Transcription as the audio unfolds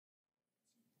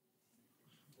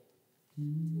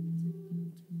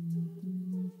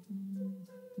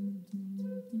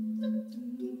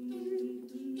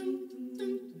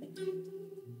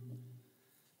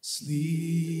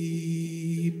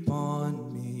Sleep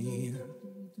on me,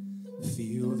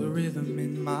 feel the rhythm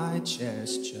in my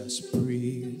chest, just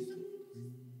breathe.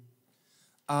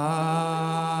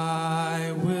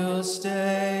 I will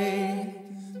stay,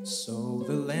 so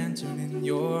the lantern in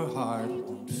your heart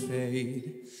won't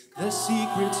fade. The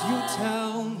secrets you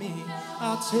tell me,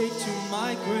 I'll take to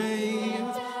my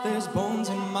grave. There's bones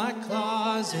in my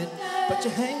closet, but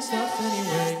you hang stuff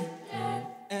anyway.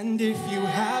 And if you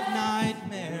have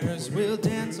nightmares, we'll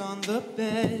dance on the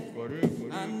bed.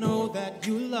 I know that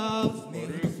you love me,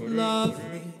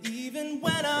 even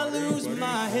when I lose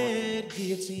my head.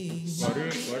 Guillotine,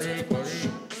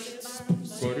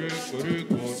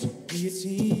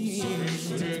 guillotine,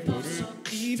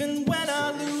 even when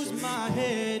I lose my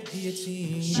head.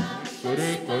 Guillotine,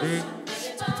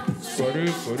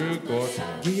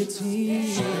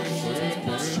 guillotine,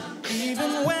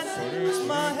 even when I lose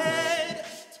my head.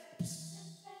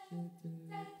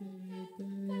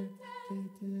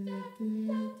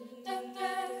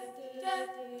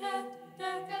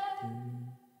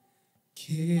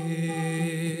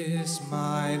 Kiss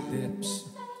my lips,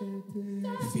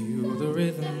 feel the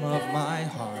rhythm of my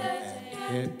heart and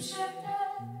hips.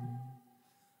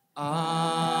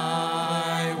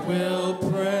 I will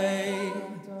pray,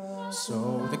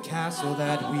 so the castle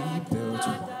that we built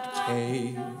won't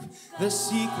cave. The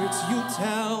secrets you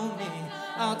tell me,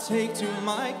 I'll take to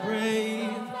my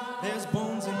grave. There's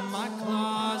bones in my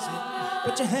closet,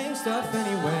 but you hang stuff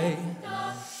anyway.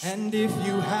 And if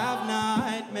you have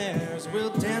nightmares,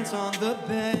 we'll dance on the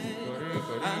bed.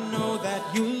 I know that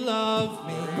you love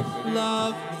me,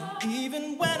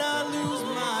 even when I lose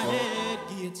my head.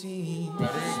 Guillotine,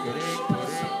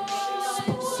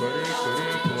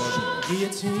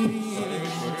 guillotine,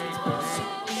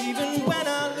 even when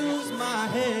I lose my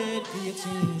head.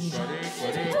 Guillotine,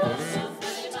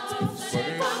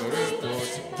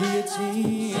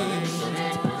 guillotine,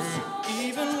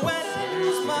 even when I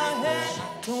lose my head.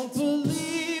 Don't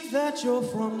believe that you're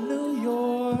from New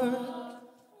York.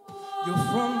 You're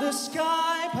from the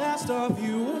sky past our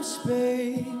view of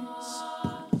space.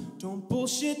 Don't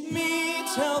bullshit me,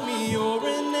 tell me you're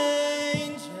an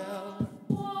angel.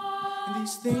 And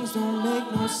these things don't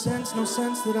make no sense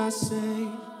that I say.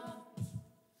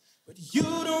 But you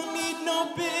don't need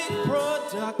no big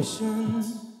production.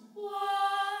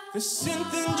 The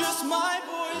synth in just my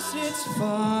voice, it's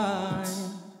fine.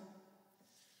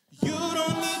 You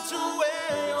don't need to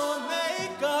wear your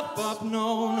makeup up,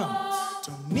 no.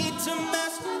 Don't need to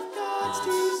mess with God's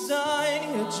design.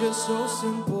 You're just so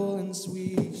simple and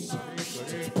sweet.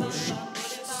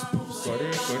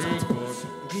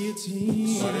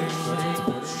 Guillotine,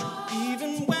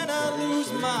 even when I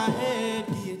lose my head.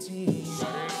 Guillotine,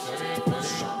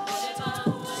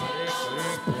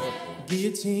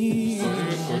 guillotine,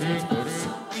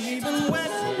 even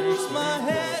when I lose my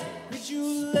head. Would you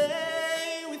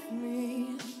lay with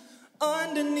me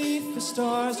underneath the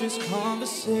stars? Just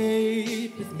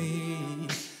conversate with me.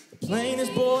 The plane is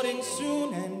boarding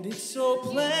soon, and it's so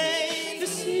plain to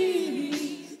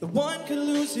see that one could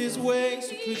lose his way.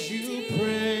 So could you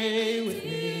pray with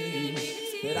me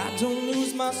that I don't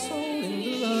lose my soul in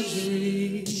the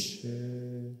luxury?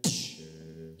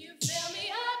 You fill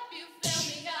me up, you fill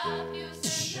me up, you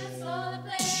send my soul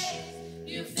ablaze.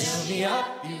 You fill me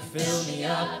up, you fill me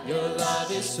up, your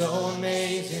love is so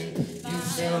amazing. You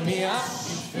fill me up,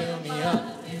 you fill me up,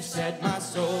 you set my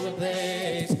soul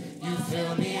ablaze. You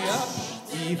fill me up,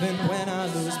 even when I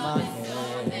lose my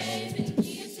head.